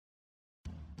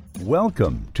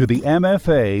Welcome to the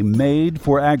MFA Made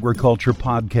for Agriculture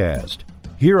podcast.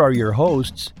 Here are your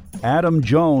hosts, Adam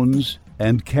Jones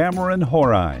and Cameron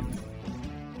Horine.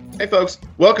 Hey folks,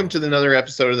 welcome to another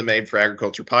episode of the Made for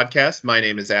Agriculture podcast. My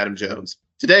name is Adam Jones.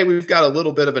 Today we've got a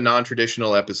little bit of a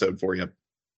non-traditional episode for you.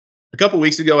 A couple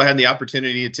weeks ago, I had the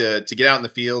opportunity to get out in the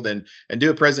field and do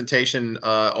a presentation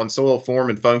on soil form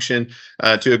and function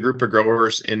to a group of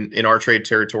growers in our trade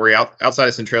territory outside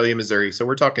of Centralia, Missouri. So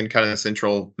we're talking kind of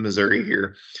central Missouri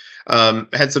here.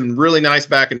 Had some really nice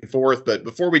back and forth, but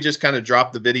before we just kind of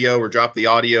drop the video or drop the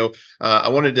audio, I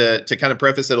wanted to kind of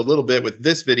preface it a little bit with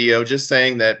this video, just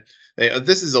saying that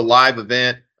this is a live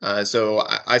event. So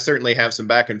I certainly have some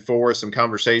back and forth, some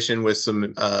conversation with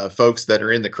some folks that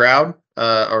are in the crowd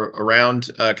or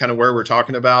around kind of where we're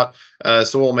talking about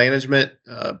soil management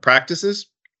practices.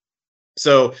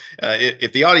 So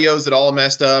if the audio is at all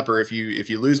messed up, or if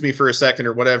you lose me for a second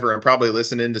or whatever, I'm probably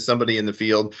listening to somebody in the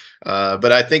field.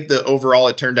 But I think that overall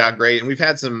it turned out great, and we've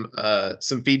had some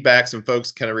feedback. Some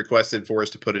folks kind of requested for us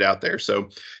to put it out there. So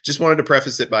just wanted to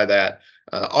preface it by that.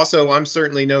 Also, I'm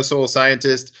certainly no soil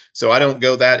scientist, so I don't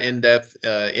go that in depth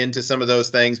into some of those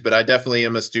things, but I definitely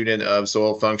am a student of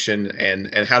soil function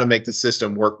and how to make the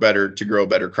system work better to grow a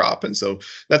better crop. And so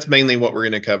that's mainly what we're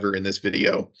going to cover in this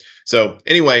video. So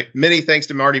anyway, many thanks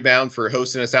to Marty Bound for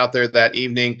hosting us out there that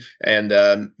evening,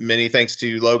 and many thanks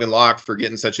to Logan Locke for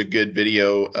getting such a good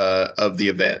video of the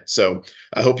event. So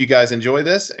I hope you guys enjoy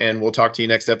this, and we'll talk to you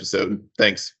next episode.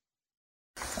 Thanks.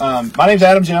 My name's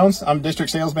Adam Jones. I'm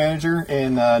district sales manager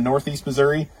in Northeast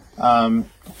Missouri.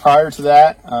 Prior to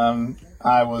that,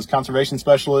 I was conservation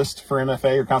specialist for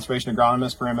MFA, or conservation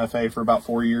agronomist for MFA, for about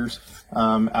 4 years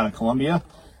out of Columbia.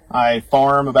 I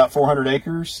farm about 400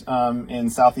 acres in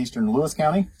southeastern Lewis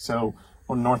County, so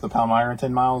north of Palmyra,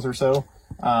 10 miles or so,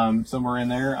 somewhere in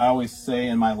there. I always say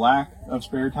in my lack of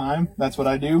spare time, that's what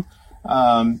I do.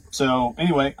 So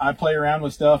anyway, I play around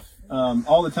with stuff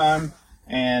all the time,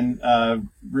 and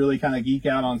really kind of geek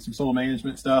out on some soil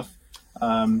management stuff.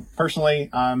 Personally,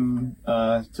 I'm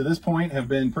to this point have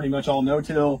been pretty much all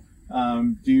no-till,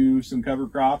 do some cover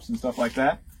crops and stuff like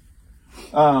that.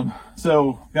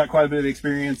 So got quite a bit of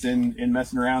experience in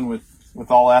messing around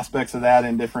with all aspects of that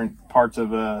in different parts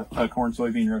of a corn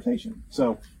soybean rotation.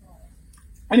 So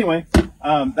anyway,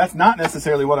 that's not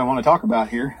necessarily what I want to talk about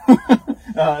here,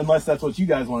 unless that's what you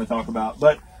guys want to talk about.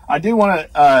 But I do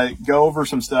want to go over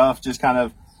some stuff, just kind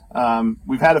of,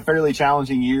 we've had a fairly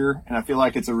challenging year, and I feel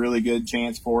like it's a really good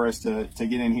chance for us to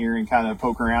get in here and kind of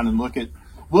poke around and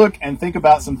look and think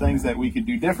about some things that we could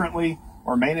do differently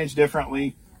or manage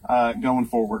differently going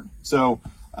forward. So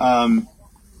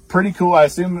pretty cool. I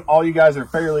assume all you guys are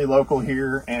fairly local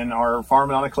here and are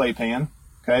farming on a clay pan.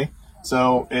 Okay.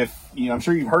 So I'm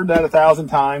sure you've heard that 1,000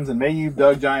 times, and maybe you've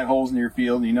dug giant holes in your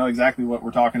field and you know exactly what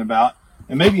we're talking about,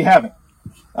 and maybe you haven't.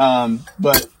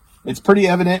 But it's pretty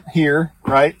evident here,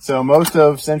 right? So most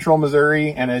of central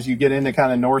Missouri, and as you get into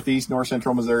kind of north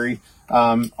central Missouri, is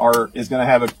going to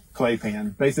have a clay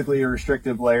pan, basically a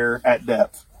restrictive layer at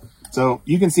depth. So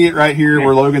you can see it right here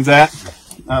where Logan's at.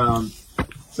 But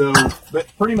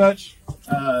pretty much,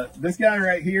 this guy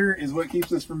right here is what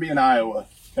keeps us from being Iowa.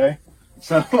 Okay.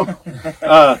 So,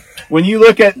 when you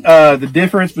look at, the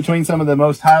difference between some of the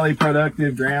most highly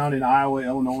productive ground in Iowa,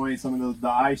 Illinois, some of the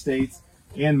I states,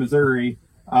 and Missouri,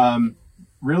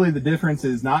 really the difference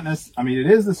is not necessarily,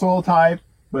 it is the soil type,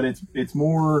 but it's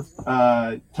more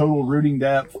total rooting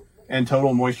depth and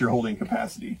total moisture holding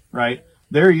capacity, right?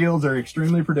 Their yields are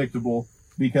extremely predictable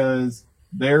because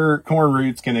their corn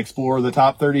roots can explore the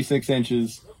top 36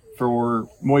 inches for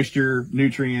moisture,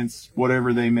 nutrients,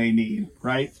 whatever they may need,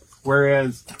 right?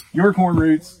 Whereas your corn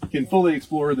roots can fully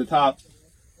explore the top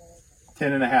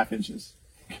 10.5 inches.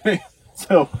 Okay.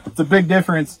 So it's a big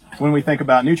difference when we think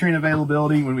about nutrient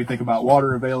availability, when we think about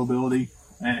water availability,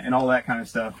 and all that kind of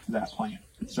stuff to that plant.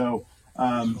 So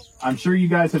I'm sure you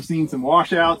guys have seen some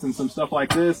washouts and some stuff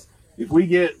like this. If we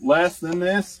get less than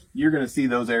this, you're going to see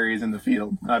those areas in the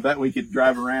field. I bet we could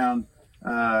drive around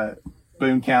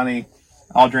Boone County,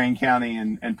 Audrain County,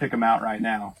 and pick them out right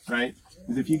now, right?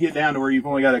 Because if you get down to where you've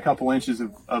only got a couple inches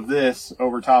of this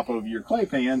over top of your clay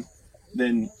pan,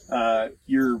 then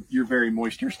you're very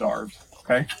moisture starved.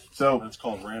 Okay, so that's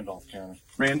called Randolph County.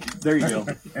 There you go.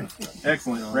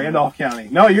 Excellent, Randolph County.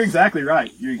 No, you're exactly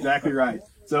right.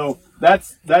 So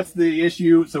that's the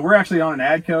issue. So we're actually on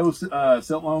an ADCO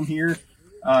silt loam here.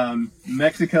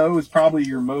 Mexico is probably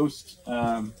your most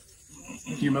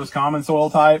common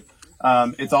soil type.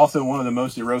 It's also one of the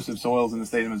most erosive soils in the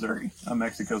state of Missouri, a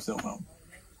Mexico silt loam.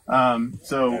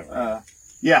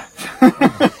 Yeah.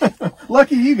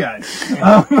 Lucky you guys.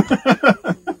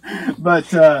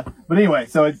 But anyway,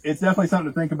 so it's definitely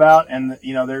something to think about, and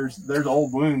there's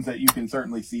old wounds that you can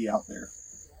certainly see out there.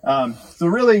 So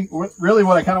really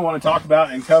what I kind of want to talk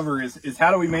about and cover is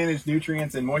how do we manage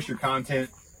nutrients and moisture content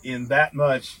in that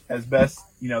much as best,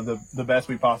 the best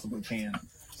we possibly can.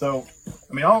 So,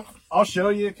 I'll show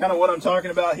you kind of what I'm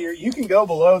talking about here. You can go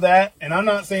below that, and I'm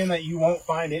not saying that you won't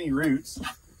find any roots.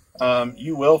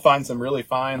 You will find some really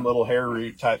fine little hair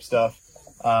root type stuff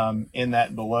in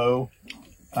that below,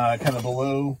 kind of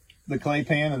below the clay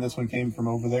pan, and this one came from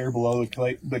over there below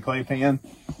the clay pan.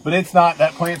 But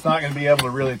that plant's not going to be able to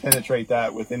really penetrate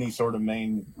that with any sort of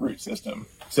main root system.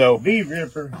 So V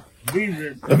Ripper.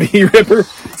 The V Ripper.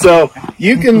 So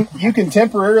you can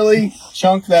temporarily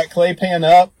chunk that clay pan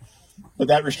up, but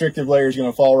that restrictive layer is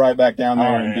going to fall right back down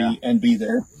there and be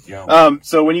there. Yeah.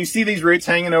 So when you see these roots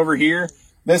hanging over here,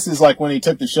 this is like when he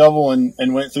took the shovel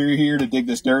and went through here to dig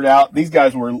this dirt out. These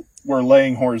guys were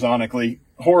laying horizontally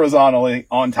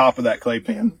on top of that clay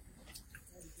pan.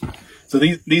 So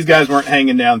these guys weren't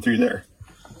hanging down through there.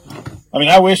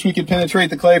 I wish we could penetrate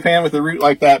the clay pan with a root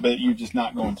like that, but you're just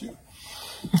not going to.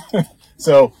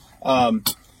 So, and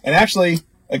actually,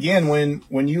 again,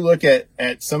 when you look at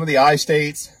some of the I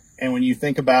states, and when you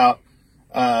think about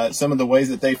some of the ways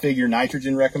that they figure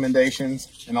nitrogen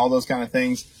recommendations and all those kind of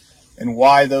things, and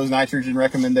why those nitrogen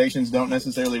recommendations don't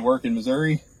necessarily work in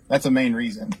Missouri, that's a main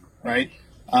reason, right?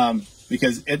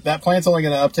 Because that plant's only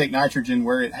going to uptake nitrogen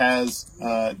where it has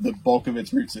the bulk of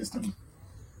its root system.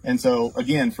 And so,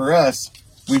 again, for us,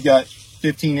 we've got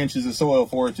 15 inches of soil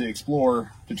for it to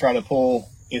explore to try to pull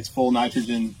its full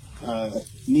nitrogen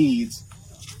needs,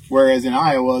 whereas in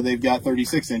Iowa, they've got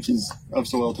 36 inches of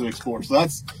soil to explore. So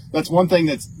that's one thing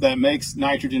that makes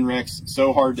nitrogen recs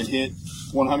so hard to hit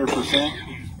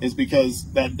 100%, is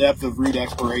because that depth of root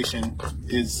exploration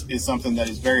is something that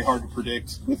is very hard to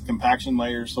predict with compaction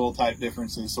layers, soil type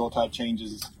differences, soil type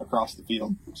changes across the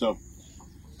field. So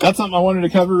that's something I wanted to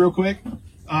cover real quick.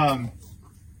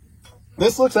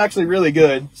 This looks actually really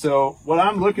good. So what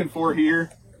I'm looking for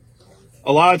here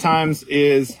a lot of times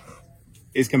is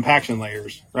compaction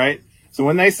layers, right? So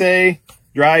when they say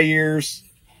dry years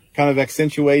kind of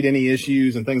accentuate any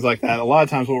issues and things like that, a lot of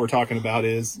times what we're talking about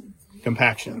is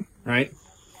compaction, right?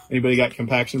 Anybody got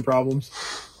compaction problems?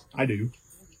 I do.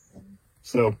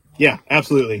 So yeah,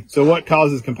 absolutely. So what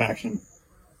causes compaction?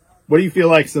 What do you feel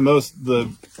like is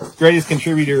the greatest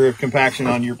contributor of compaction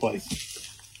on your place?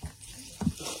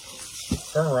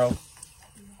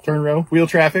 Turn row. Wheel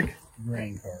traffic.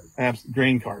 Grain cart.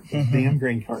 Grain cart. Damn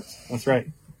grain carts. That's right.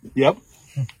 Yep.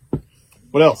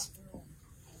 What else?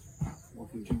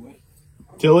 Working too wet.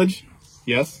 Tillage.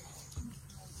 Yes.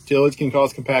 Tillage can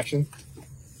cause compaction.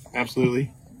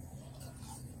 Absolutely.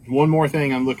 One more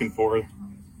thing I'm looking for.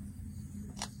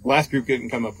 Last group couldn't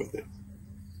come up with it.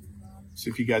 So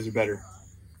if you guys are better.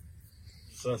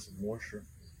 Excessive moisture.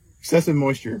 Excessive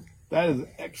moisture. That is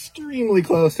extremely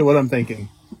close to what I'm thinking.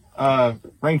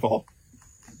 Rainfall,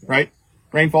 right?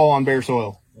 Rainfall on bare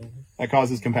soil. That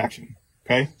causes compaction.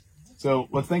 Okay. So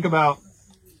let's think about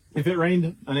if it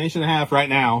rained an inch and a half right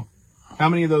now, how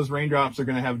many of those raindrops are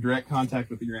going to have direct contact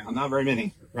with the ground? Not very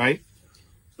many, right?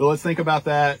 So let's think about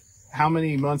that. How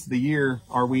many months of the year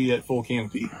are we at full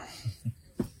canopy?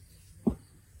 What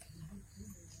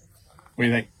do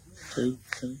you think?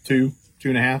 Two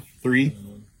and a half, 3,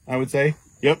 I would say.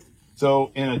 Yep.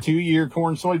 So in a 2-year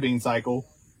corn soybean cycle,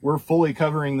 we're fully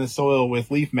covering the soil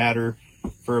with leaf matter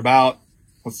for about,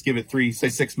 let's give it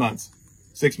 6 months.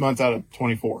 6 months out of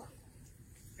 24.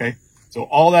 Okay. So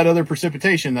all that other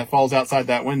precipitation that falls outside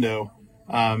that window,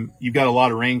 you've got a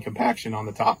lot of rain compaction on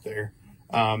the top there.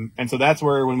 And so that's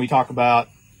where, when we talk about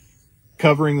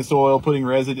covering the soil, putting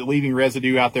residue, leaving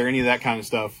residue out there, any of that kind of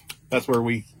stuff, that's where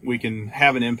we can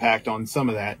have an impact on some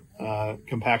of that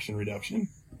compaction reduction.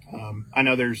 I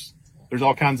know there's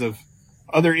all kinds of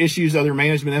other issues, other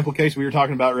management implications. We were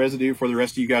talking about residue before the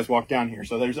rest of you guys walked down here.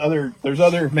 So there's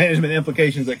other management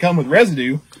implications that come with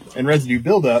residue and residue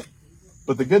buildup.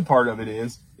 But the good part of it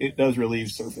is it does relieve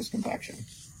surface compaction.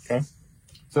 Okay.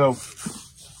 So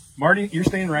Marty, you're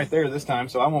standing right there this time,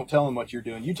 so I won't tell him what you're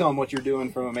doing. You tell him what you're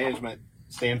doing from a management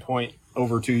standpoint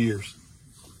over 2 years.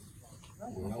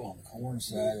 Well, on the corn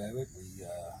side of it,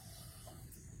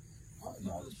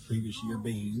 the previous year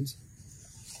beans,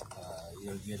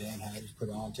 get anhydrous put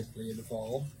on typically in the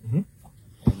fall, and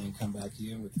then come back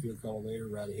in with the field cultivator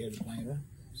right ahead of the planter.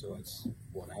 So it's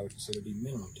what I would consider to be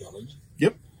minimum tillage.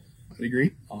 Yep, I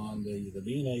agree. On the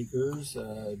bean acres,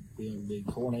 being big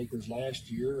corn acres last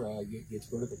year, gets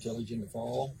vertical tillage in the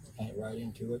fall, plant right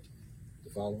into it the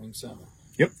following summer.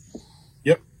 Yep.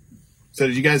 So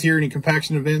did you guys hear any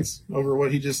compaction events over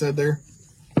what he just said there?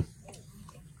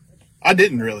 I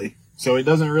didn't really. So it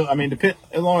doesn't really, I mean,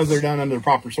 as long as they're done under the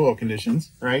proper soil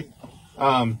conditions, right?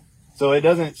 So it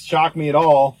doesn't shock me at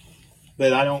all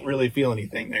that I don't really feel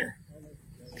anything there.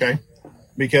 Okay?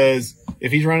 Because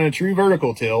if he's running a true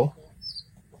vertical till,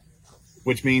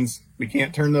 which means we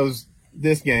can't turn those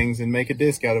disc gangs and make a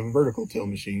disc out of a vertical till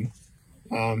machine,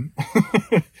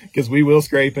 because we will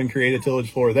scrape and create a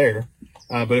tillage floor there.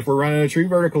 But if we're running a true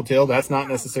vertical till, that's not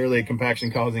necessarily a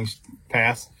compaction causing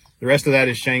pass. The rest of that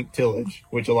is shank tillage,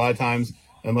 which a lot of times,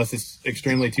 unless it's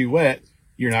extremely too wet,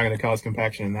 you're not going to cause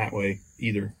compaction in that way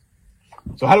either.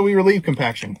 So how do we relieve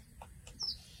compaction?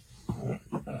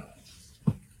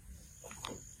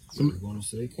 So we're going to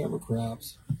say cover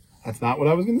crops. That's not what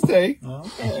I was going to say.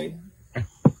 Okay.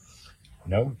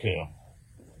 No till.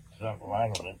 Something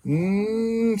right on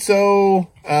it.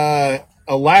 So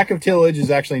a lack of tillage is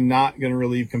actually not going to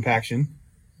relieve compaction.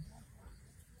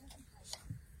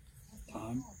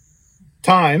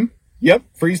 Time. Yep.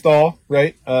 Freeze thaw,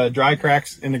 right? Dry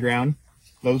cracks in the ground.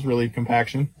 Those relieve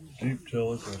compaction. Deep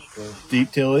tillage and stuff.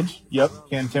 Deep tillage. Yep.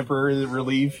 Can temporarily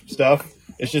relieve stuff.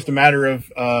 It's just a matter of,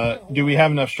 do we have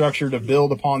enough structure to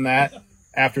build upon that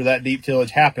after that deep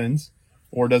tillage happens?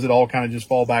 Or does it all kind of just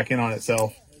fall back in on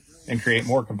itself and create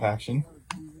more compaction?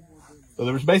 So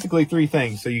there was basically three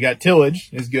things. So you got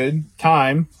tillage is good.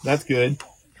 Time, that's good.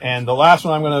 And the last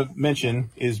one I'm going to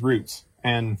mention is roots.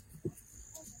 And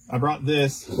I brought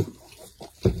these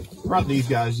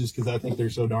guys just because I think they're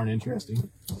so darn interesting.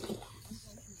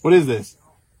 What is this?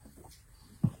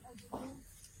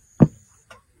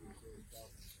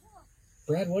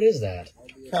 Brad, what is that?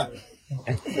 Cut.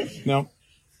 No.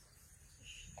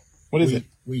 What is it?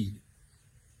 Weed.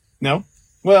 No?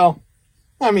 Well,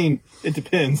 I mean, it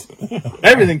depends.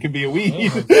 Everything can be a weed.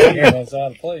 Yeah, that's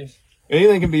out of place.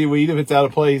 Anything can be a weed if it's out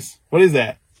of place. What is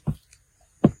that?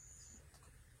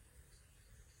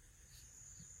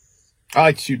 I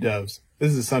like to shoot doves.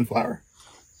 This is a sunflower.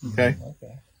 Okay?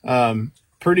 Okay.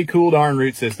 Pretty cool darn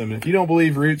root system. If you don't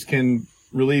believe roots can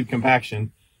relieve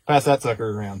compaction, pass that sucker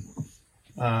around.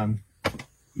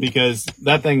 Because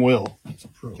that thing will.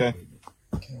 Okay?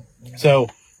 So,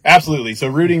 absolutely. So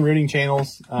rooting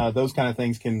channels, those kind of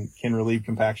things can relieve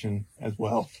compaction as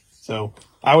well. So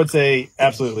I would say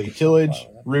absolutely tillage,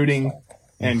 rooting,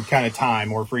 and kind of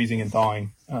time or freezing and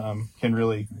thawing can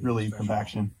really relieve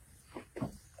compaction.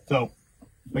 So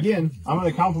again, I'm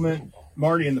going to compliment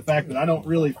Marty in the fact that I don't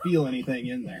really feel anything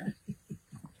in there.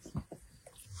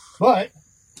 But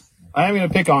I am going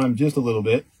to pick on him just a little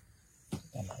bit.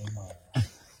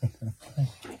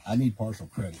 I need partial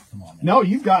credit. Come on. Man. No,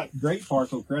 you've got great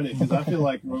partial credit because I feel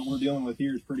like what we're dealing with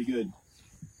here is pretty good.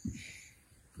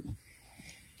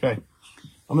 Okay.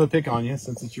 I'm going to pick on you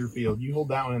since it's your field. You hold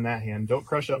that one in that hand. Don't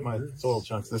crush up my soil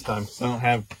chunks this time because I don't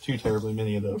have too terribly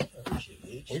many of those.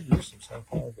 We grew some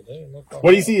sunflower today.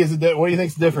 What do you see? What do you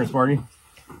think's the difference, Marty?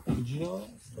 Did you know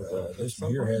that? This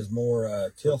one here has more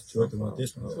tilth to it than what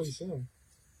this one That's what does. you said.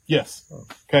 Yes.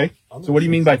 Okay. So what do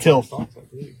you mean by tilth?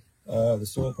 The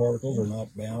soil particles are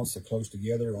not balanced so close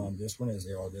together on this one as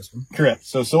they are this one. Correct.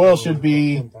 So soil should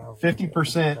be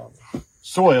 50%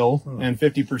 soil and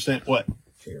 50% what?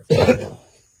 Here.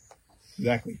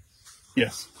 Exactly.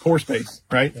 Yes. Pore space,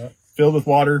 right? Yep. Filled with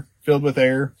water, filled with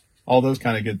air, all those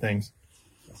kind of good things.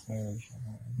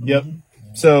 Yep.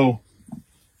 So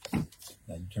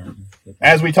Now you turn.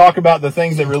 as we talk about the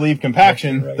things that relieve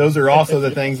compaction, those are also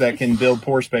the things that can build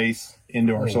pore space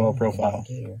into our soil profile.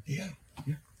 Yeah.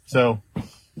 So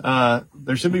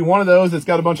there should be one of those that's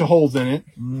got a bunch of holes in it.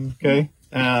 Okay.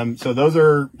 So those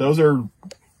are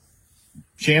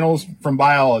channels from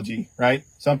biology, right?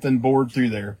 Something bored through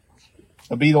there.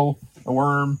 A beetle, a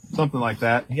worm, something like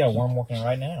that. You got a worm working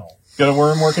right now. Got a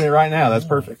worm working it right now. That's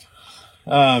perfect.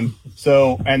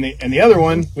 So and the other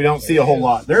one, we don't see a whole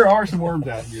lot. There are some worms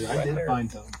out here. I did find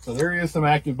some. So there is some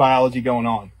active biology going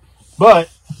on. But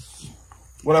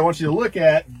what I want you to look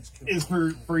at is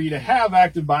for you to have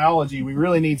active biology, we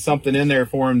really need something in there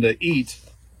for them to eat.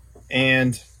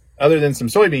 And other than some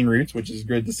soybean roots, which is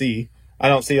good to see, I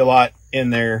don't see a lot in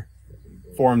there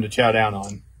for them to chow down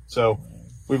on. So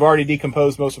we've already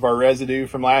decomposed most of our residue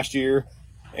from last year,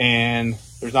 and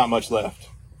there's not much left.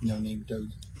 No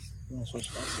nematodes.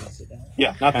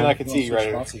 Yeah, not that I can see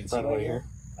right away here.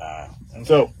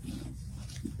 So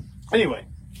anyway,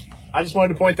 I just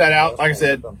wanted to point that out. Like I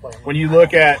said, when you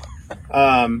look at,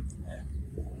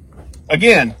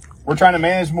 again, we're trying to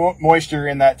manage moisture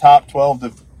in that top 12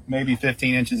 to maybe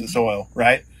 15 inches of soil,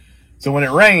 right? So when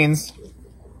it rains,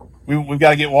 we've got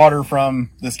to get water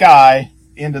from the sky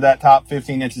into that top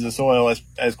 15 inches of soil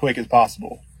as quick as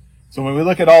possible. So when we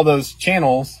look at all those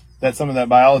channels that some of that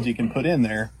biology can put in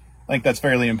there, I think that's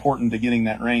fairly important to getting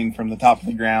that rain from the top of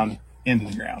the ground into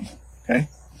the ground. Okay.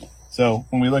 So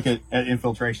when we look at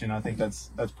infiltration, I think that's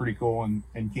pretty cool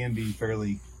and can be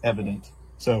fairly evident.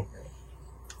 So,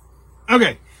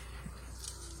 okay.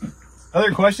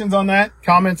 Other questions on that?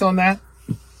 Comments on that?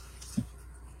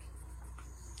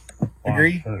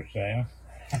 Agree?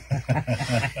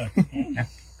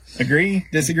 Agree?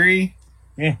 Disagree?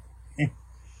 Yeah.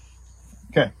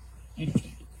 Okay.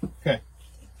 Okay.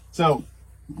 So,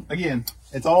 again,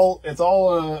 it's all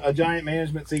a giant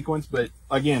management sequence, but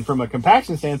again, from a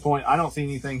compaction standpoint, I don't see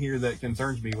anything here that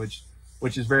concerns me, which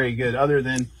is very good, other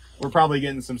than we're probably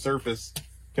getting some surface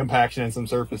compaction and some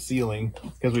surface sealing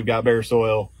because we've got bare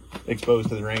soil exposed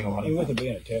to the rain a lot. And with it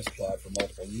being a test plot for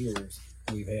multiple years,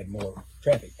 we've had more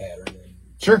traffic pattern than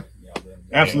Sure. than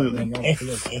Absolutely. normal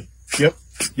field.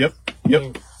 Yep.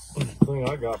 The thing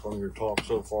I got from your talk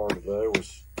so far today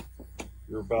was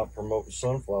you're about promoting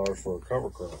sunflowers for a cover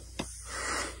crop.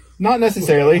 Not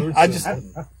necessarily. I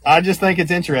just think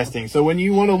it's interesting. So when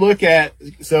you want to look at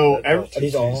Are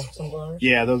these all sunflowers?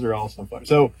 yeah, those are all sunflowers.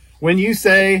 So when you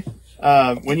say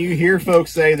when you hear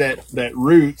folks say that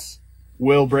roots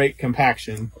will break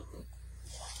compaction,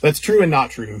 that's true and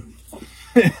not true.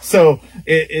 So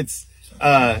it's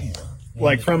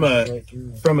like from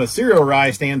a cereal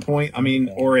rye standpoint,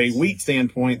 or a wheat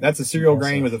standpoint, that's a cereal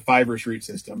grain with a fibrous root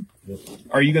system.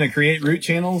 Are you going to create root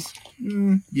channels?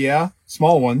 Yeah,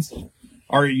 small ones.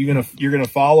 You're going to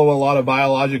follow a lot of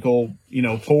biological,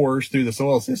 pores through the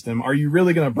soil system. Are you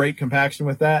really going to break compaction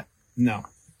with that? No,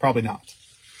 probably not.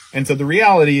 And so the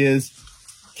reality is,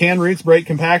 can roots break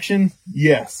compaction?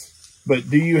 Yes. But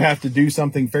do you have to do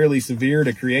something fairly severe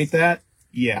to create that?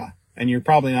 Yeah. And you're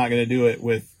probably not going to do it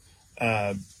with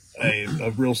a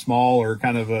real small or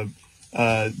kind of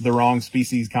the wrong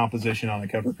species composition on a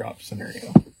cover crop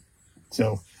scenario.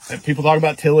 So people talk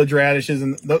about tillage radishes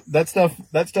and that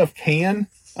stuff can,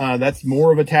 that's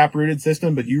more of a tap rooted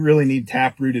system, but you really need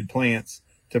tap rooted plants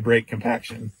to break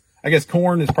compaction. I guess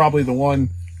corn is probably the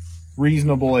one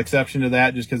reasonable exception to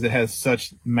that just because it has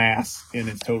such mass in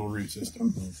its total root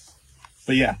system.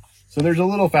 But yeah, so there's a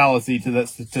little fallacy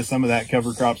to some of that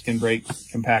cover crops can break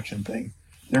compaction thing.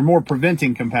 They're more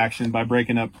preventing compaction by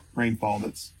breaking up rainfall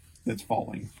that's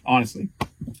falling, honestly.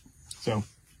 So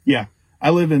yeah, I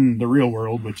live in the real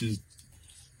world, which is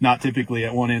not typically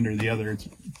at one end or the other. It's,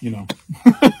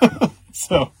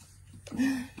 so,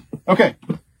 okay.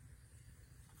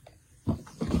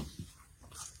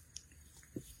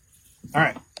 All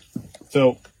right.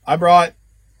 So I brought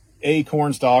a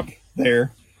corn stalk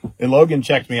there, and Logan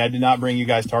checked me. I did not bring you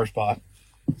guys tar spot.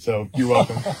 So you're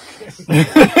welcome.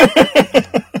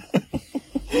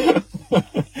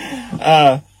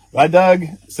 I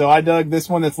dug this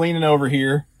one that's leaning over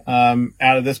here,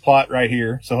 out of this plot right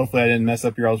here. So hopefully I didn't mess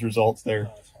up your all's results there.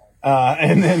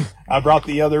 And then I brought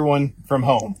the other one from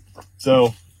home.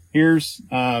 So there's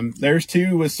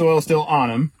two with soil still on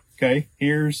them. Okay.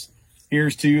 Here's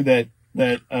two that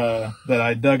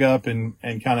I dug up and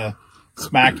kind of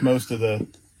smacked most of the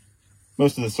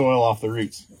soil off the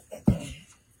roots.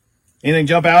 Anything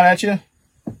jump out at you?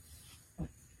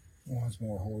 One's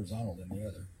more horizontal than the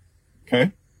other.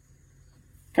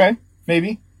 Okay.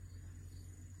 Maybe.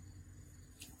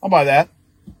 I'll buy that.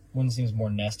 One seems more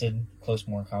nested, close,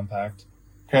 more compact.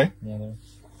 Okay. The other.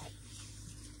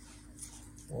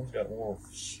 One's got more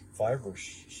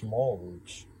fibrous, small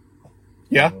roots.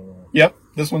 Yeah. Yep.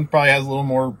 This one probably has a little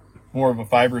more of a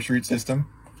fibrous root system.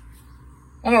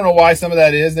 I don't know why some of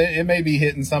that is. It may be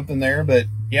hitting something there, but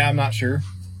yeah, I'm not sure.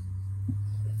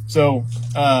 So,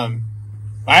 I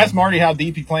asked Marty how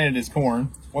deep he planted his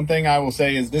corn. One thing I will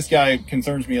say is this guy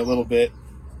concerns me a little bit.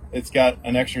 It's got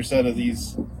an extra set of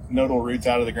these nodal roots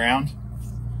out of the ground.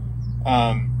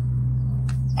 I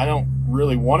don't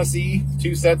really want to see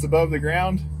two sets above the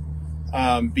ground,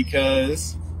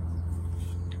 because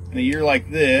in a year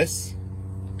like this,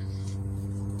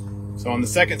 so on the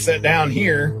second set down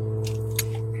here,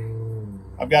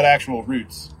 I've got actual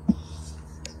roots.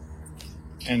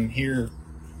 And here,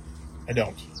 I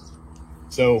don't.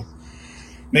 So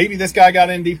maybe this guy got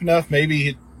in deep enough.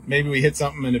 Maybe we hit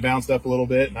something and it bounced up a little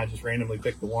bit, and I just randomly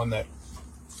picked the one that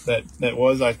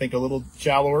was, I think, a little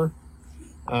shallower.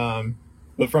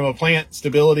 But from a plant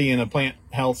stability and a plant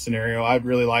health scenario, I'd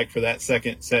really like for that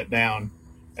second set down,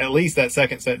 at least that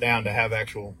second set down, to have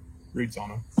actual roots on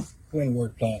them. When we're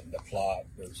planting the plot,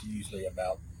 there's usually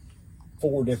about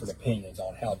 4 different opinions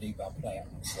on how deep I'm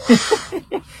planting.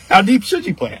 So. How deep should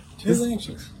you plant? 2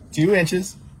 inches. 2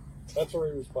 inches. That's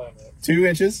where he was planting it. 2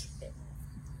 inches.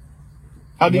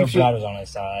 How deep should was on his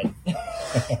side.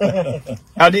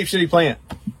 How deep should he plant?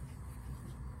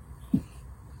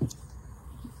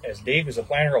 as deep as a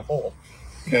planter will pull.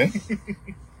 Okay.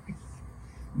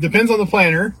 Depends on the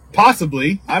planter.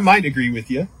 Possibly. I might agree with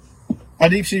you. How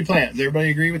deep should you plant? Does everybody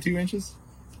agree with 2 inches?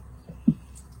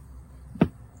 A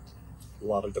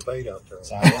lot of debate out there.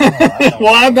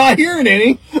 Well, I'm not hearing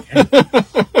any. I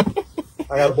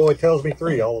got a boy that tells me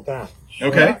 3 all the time.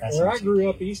 Okay. Where I grew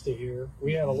up east of here,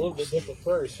 we had a little bit different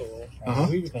prairie soil. Uh-huh.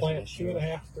 We would plant 2.5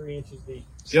 to 3 inches deep.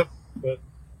 Yep. But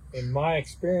in my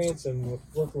experience and with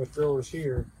working with growers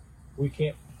here, we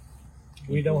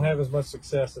don't have as much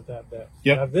success at that depth.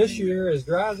 Yep. Now this year, as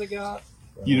dry as it got,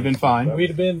 You'd have been fine. we'd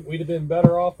have been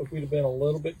better off if we'd have been a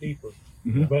little bit deeper.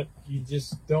 Mhm. But you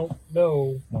just don't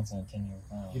know. Once in a 10-year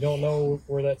plan. You don't know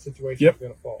where that situation Yep. is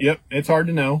going to fall. Yep, it's hard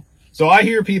to know. So I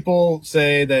hear people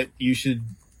say that you should.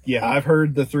 Yeah, I've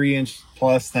heard the 3-inch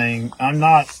plus thing. I'm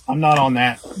not on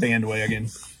that bandwagon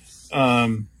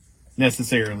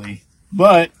necessarily,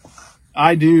 but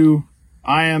I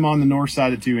am on the north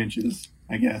side of 2 inches,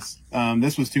 I guess.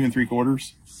 This was 2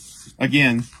 3/4.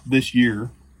 Again, this year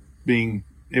being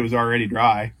it was already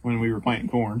dry when we were planting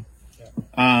corn.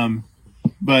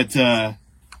 But I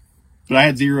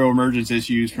had 0 emergence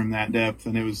issues from that depth,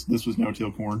 and this was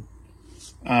no-till corn.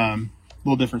 A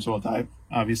little different soil type,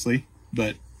 obviously,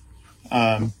 but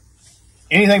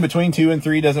anything between 2 and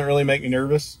 3 doesn't really make me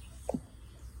nervous.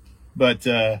 But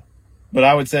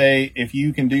I would say if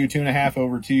you can do 2.5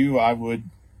 over 2,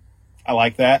 I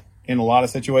like that in a lot of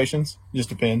situations. Just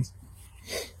depends.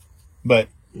 But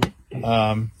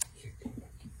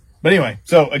anyway,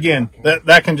 so again,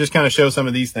 that can just kind of show some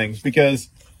of these things because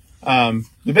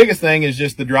the biggest thing is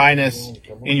just the dryness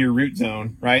in your root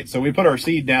zone, right? So we put our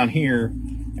seed down here,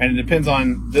 and it depends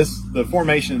on the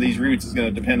formation of these roots is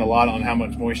going to depend a lot on how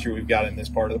much moisture we've got in this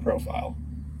part of the profile.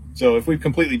 So if we've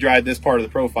completely dried this part of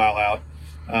the profile out,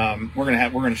 we're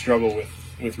going to struggle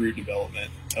with root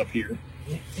development up here,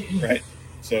 right?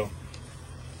 So,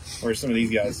 or some of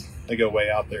these guys, they go way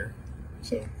out there.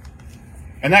 So,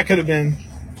 and that could have been,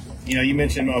 you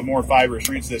mentioned a more fibrous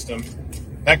root system.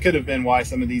 That could have been why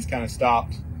some of these kind of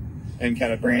stopped and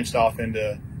kind of branched off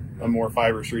into a more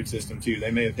fibrous root system too.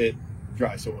 They may have hit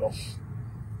dry soil.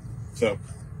 So,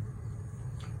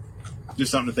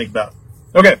 just something to think about.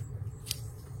 Okay.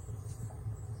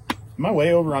 Am I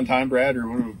way over on time, Brad, or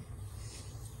what?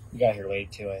 You got here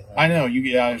late too, I think. I know you.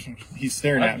 Yeah, he's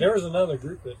staring at me. There was another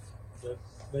group that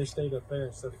they stayed up there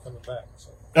instead of coming back.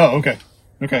 So. Oh, okay.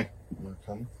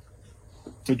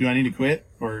 So do I need to quit,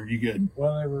 or are you good?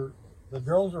 Well, the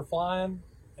drones were flying,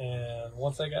 and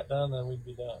once they got done, then we'd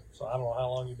be done. So I don't know how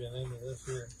long you've been into this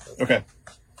here. Okay.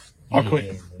 I'll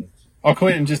quit. I'll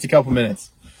quit in just a couple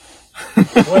minutes.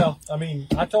 Well, I mean,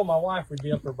 I told my wife we'd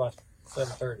be up there by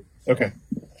 7:30. Okay.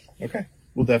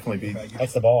 We'll definitely be.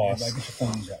 That's the boss. Everybody get your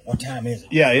phones out. What time is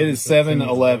it? Yeah, it is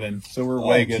 7:11, so we're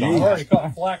way good I on already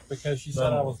caught flack because she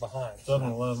said I was behind.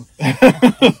 7-11.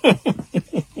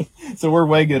 that. So we're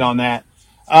way good on that.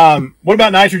 What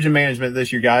about nitrogen management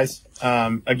this year, guys?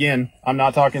 Again, I'm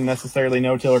not talking necessarily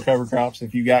no-till or cover crops.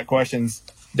 If you got questions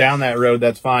down that road,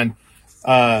 that's fine.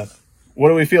 What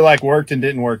do we feel like worked and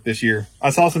didn't work this year? I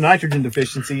saw some nitrogen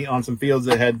deficiency on some fields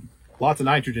that had lots of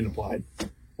nitrogen applied.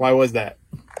 Why was that?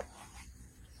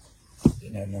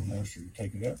 Didn't have enough moisture to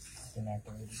take it up.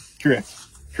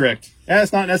 Correct. And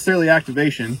it's not necessarily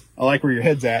activation. I like where your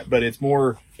head's at, but it's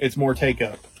more take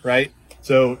up, right?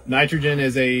 So nitrogen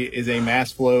is a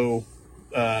mass flow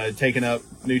taken up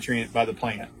nutrient by the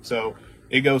plant. So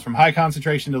it goes from high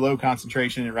concentration to low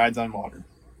concentration. It rides on water.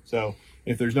 So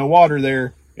if there's no water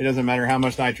there, it doesn't matter how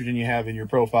much nitrogen you have in your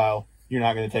profile, you're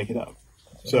not going to take it up.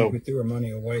 So we threw our money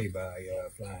away by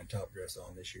flying top dress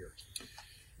on this year.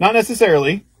 Not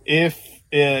necessarily. If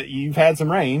you've had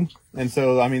some rain, and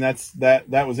so I mean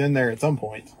that was in there at some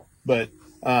point. But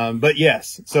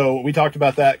yes. So we talked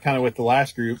about that kind of with the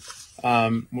last group.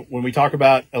 When we talk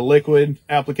about a liquid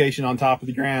application on top of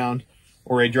the ground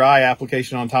or a dry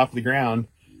application on top of the ground,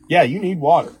 yeah, you need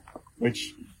water,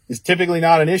 which is typically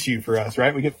not an issue for us,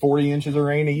 right? We get 40 inches of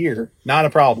rain a year, not a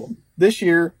problem. This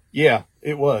year, yeah,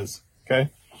 it was.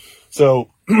 Okay. So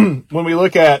when we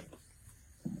look at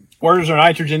where does our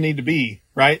nitrogen need to be,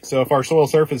 right? So if our soil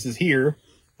surface is here,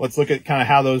 let's look at kind of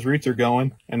how those roots are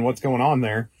going and what's going on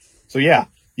there. So yeah,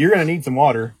 you're going to need some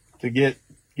water to get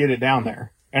it down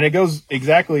there. And it goes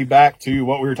exactly back to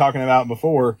what we were talking about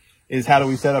before, is how do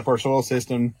we set up our soil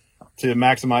system to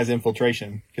maximize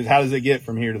infiltration? Because how does it get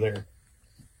from here to there?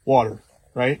 Water,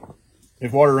 right?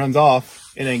 If water runs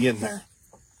off, it ain't getting there.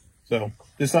 So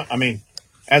just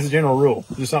as a general rule,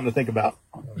 just something to think about.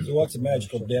 So what's the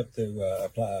magical depth to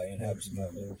apply and how does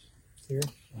it here?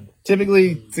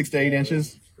 Typically 6 to 8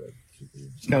 inches.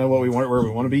 It's kind of what we want, where we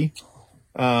want to be.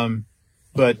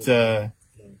 But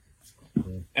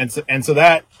and so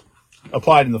that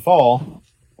applied in the fall.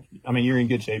 I mean, you're in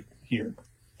good shape here.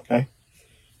 Okay.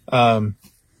 But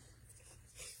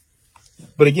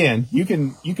again, you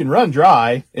can run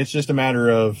dry. It's just a matter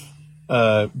of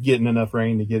getting enough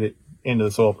rain to get it into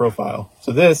the soil profile.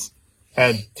 So this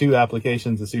had 2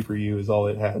 applications of Super U is all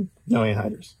it had. No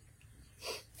anhydrous.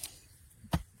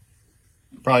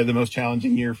 Probably the most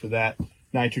challenging year for that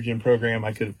nitrogen program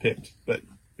I could have picked, but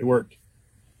it worked.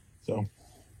 So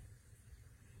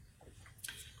I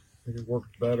think it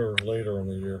worked better later in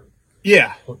the year.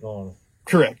 yeah, Putting on,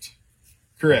 correct.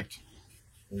 we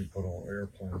put on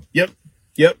airplane. Yep.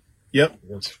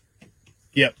 Worked.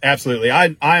 Yep, absolutely.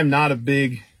 I am not a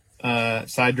big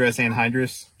side dress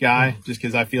anhydrous guy, just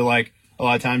because I feel like a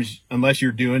lot of times, unless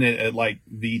you're doing it at like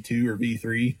V2 or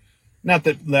V3, not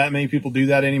that many people do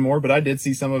that anymore, but I did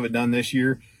see some of it done this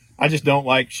year. I just don't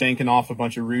like shanking off a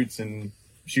bunch of roots and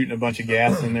shooting a bunch of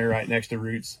gas in there right next to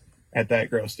roots at that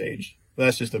growth stage. But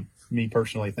that's just a me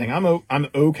personally thing. I'm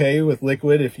okay with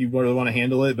liquid if you really want to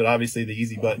handle it, but obviously the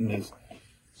easy button is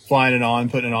flying it on,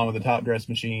 putting it on with a top dress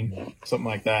machine, something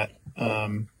like that.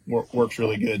 Works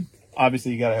really good.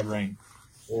 Obviously you got to have rain.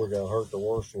 Before we got hurt, the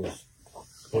worst was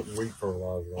putting wheat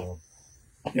fertilizer on.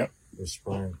 Yep. This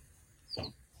spring.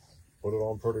 Put it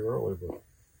on pretty early, but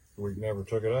we never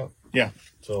took it out. Yeah.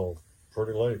 Till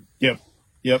pretty late. Yep.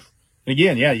 And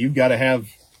again, yeah, you've got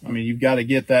to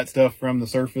get that stuff from the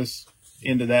surface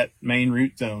into that main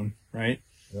root zone, right?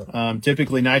 Yep.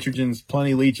 Typically nitrogen's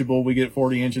plenty leachable. We get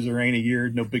 40 inches of rain a year,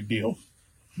 no big deal.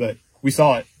 But we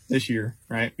saw it this year,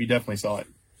 right? We definitely saw it.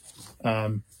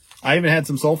 I even had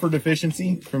some sulfur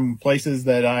deficiency from places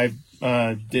that I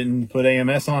didn't put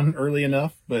AMS on early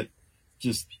enough, but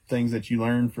just things that you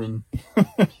learn from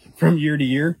from year to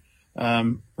year.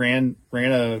 Ran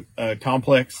a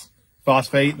complex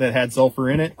phosphate that had sulfur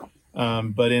in it,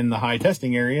 but in the high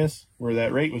testing areas where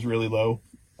that rate was really low,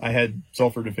 I had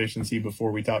sulfur deficiency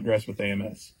before we top dressed with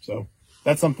AMS. So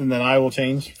that's something that I will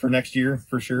change for next year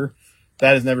for sure.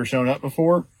 That has never shown up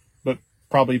before, but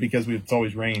probably because it's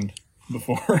always rained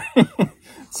before.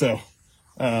 So,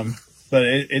 but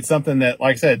it's something that,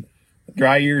 like I said,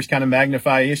 dry years kind of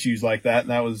magnify issues like that. And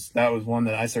that was one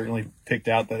that I certainly picked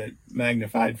out that it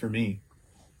magnified for me.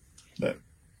 But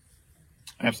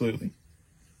absolutely.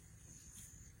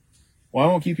 Well, I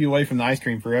won't keep you away from the ice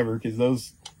cream forever, because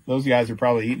those guys are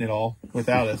probably eating it all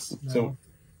without us. No. So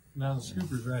Now the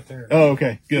scooper's right there. oh,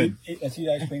 okay, good. Let's eat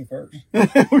ice cream first. we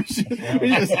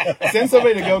just send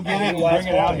somebody to go get it and bring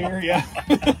it out here. Yeah.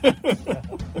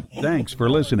 Thanks for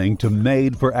listening to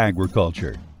Made for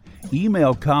Agriculture.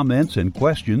 Email comments and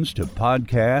questions to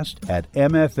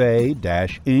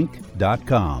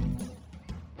podcast@mfa-inc.com.